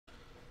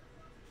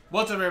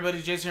What's up,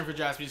 everybody? Jason here for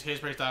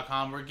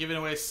JaspysCaseBreaks.com. We're giving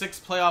away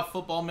 6 playoff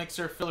football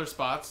mixer filler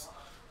spots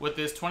with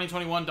this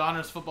 2021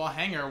 Donruss football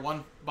hanger,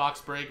 1 box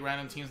break,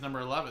 random teams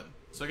number 11.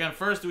 So again,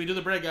 first, we do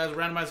the break, guys. We'll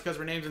randomize the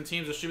customer names and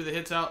teams. We'll shoot the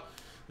hits out.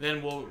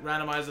 Then we'll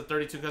randomize the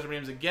 32 customer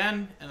names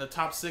again, and the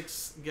top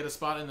 6 get a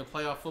spot in the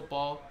playoff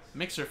football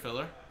mixer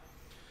filler,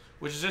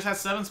 which just has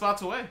 7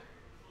 spots away.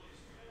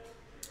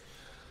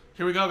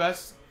 Here we go,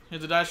 guys.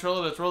 Here's the dice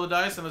roller. Let's roll the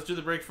dice and let's do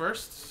the break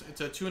first.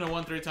 It's a 2 and a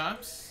 1 3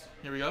 times.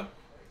 Here we go.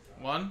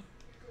 1,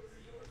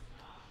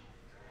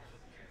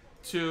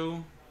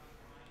 2,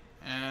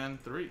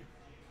 and 3.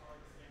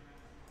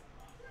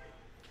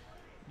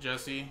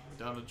 Jesse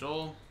down to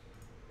Joel.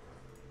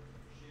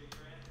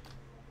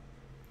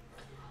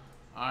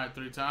 Alright,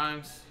 3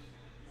 times.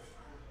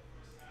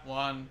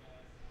 1,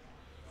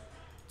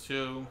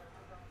 2,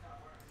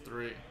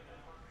 3.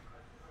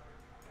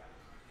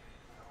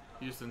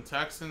 Houston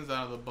Texans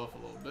out of the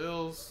Buffalo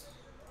Bills.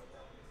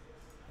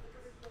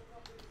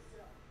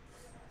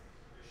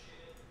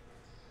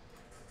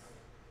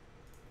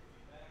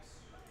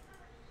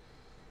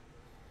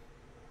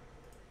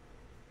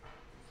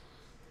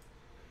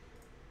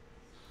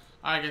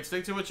 Alright, again,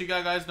 stick to what you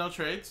got, guys. No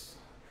trades.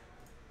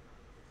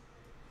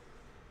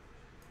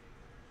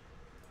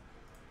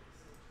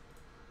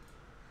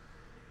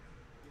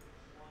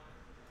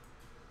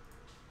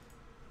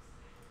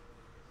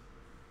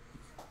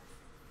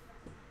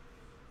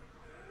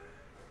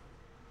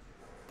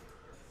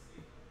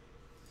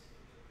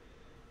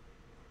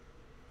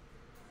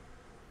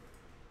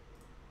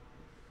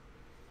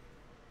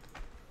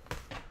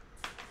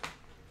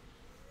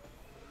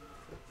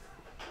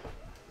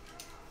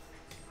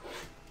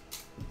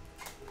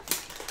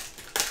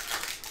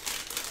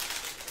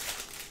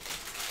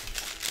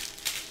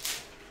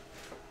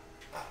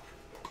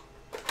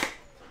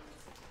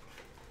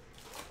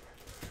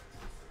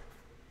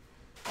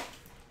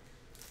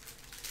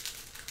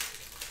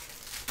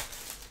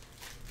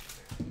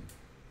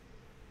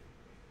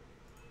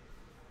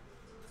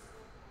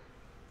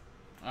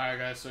 Alright,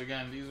 guys, so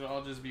again, these will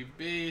all just be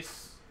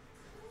base.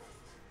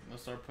 We'll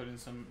start putting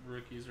some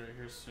rookies right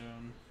here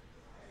soon.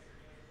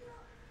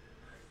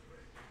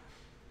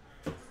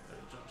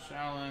 Josh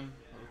Allen,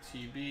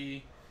 little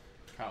TB,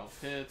 Kyle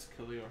Pitts,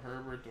 Khalil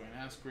Herbert, Dwayne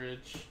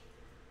Eskridge.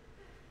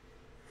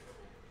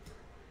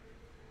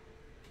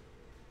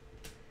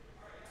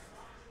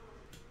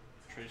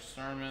 Trey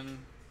Sermon,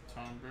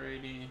 Tom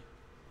Brady.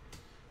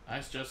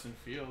 Nice Justin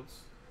Fields.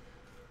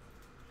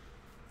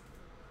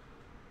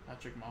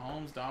 Patrick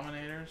Mahomes,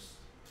 Dominators.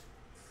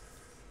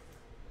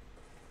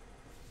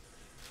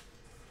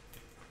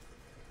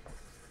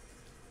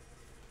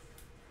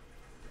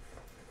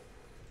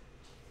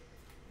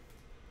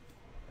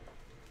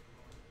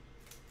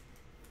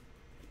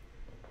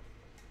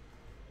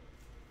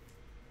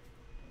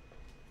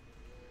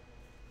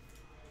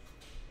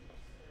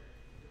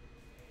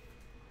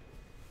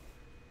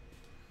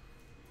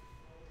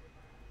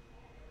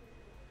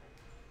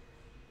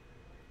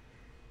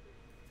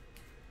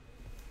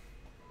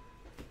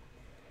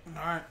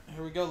 Alright,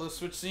 here we go. Let's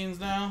switch scenes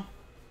now.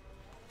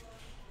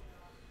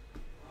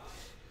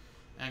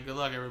 And good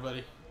luck,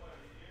 everybody.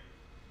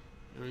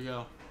 Here we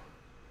go.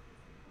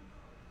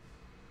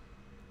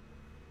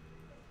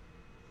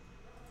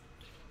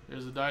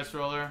 Here's the dice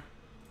roller.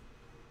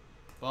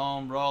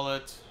 Boom, roll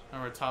it.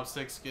 Remember, top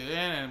 6 get in.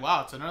 And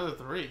wow, it's another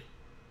 3.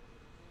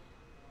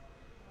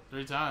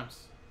 3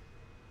 times.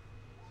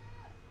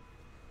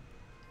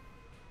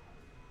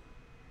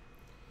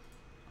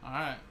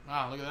 Alright,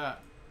 wow, look at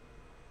that.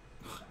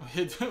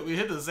 We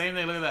hit the same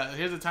thing. Look at that.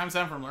 Here's the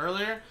timestamp from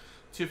earlier.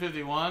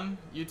 2:51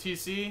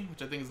 UTC,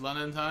 which I think is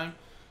London time.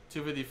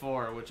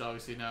 2:54, which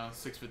obviously now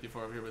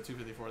 6:54 over here, but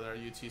 2:54 there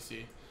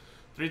UTC.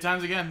 3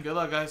 times again. Good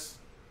luck, guys.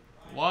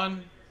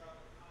 1,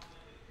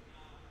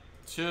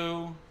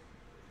 2,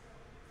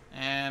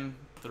 and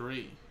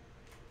 3.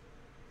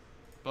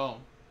 Boom.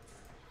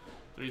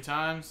 3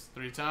 times.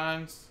 3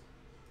 times.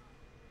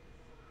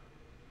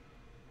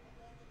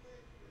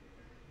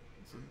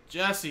 So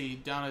Jesse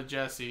down to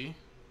Jesse.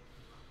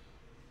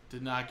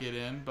 Did not get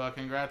in, but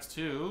congrats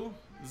to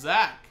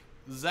Zach,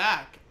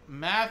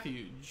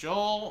 Matthew,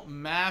 Joel,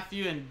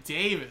 Matthew, and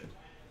David.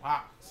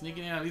 Wow,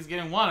 sneaking in, at least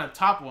getting one, a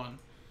top one.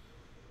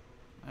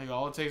 There you go,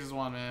 all it takes is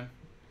one, man.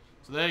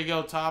 So there you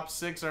go, top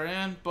 6 are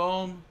in,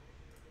 boom.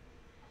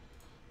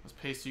 Let's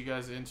paste you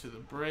guys into the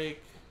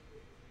break.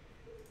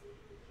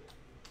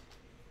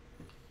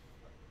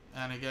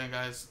 And again,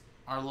 guys,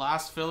 our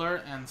last filler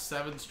and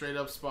 7 straight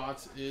up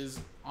spots is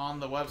on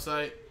the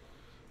website.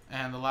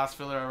 And the last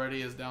filler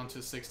already is down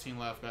to 16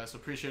 left, guys. So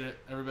appreciate it,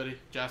 everybody.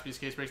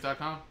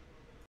 JaspysCaseBreaks.com.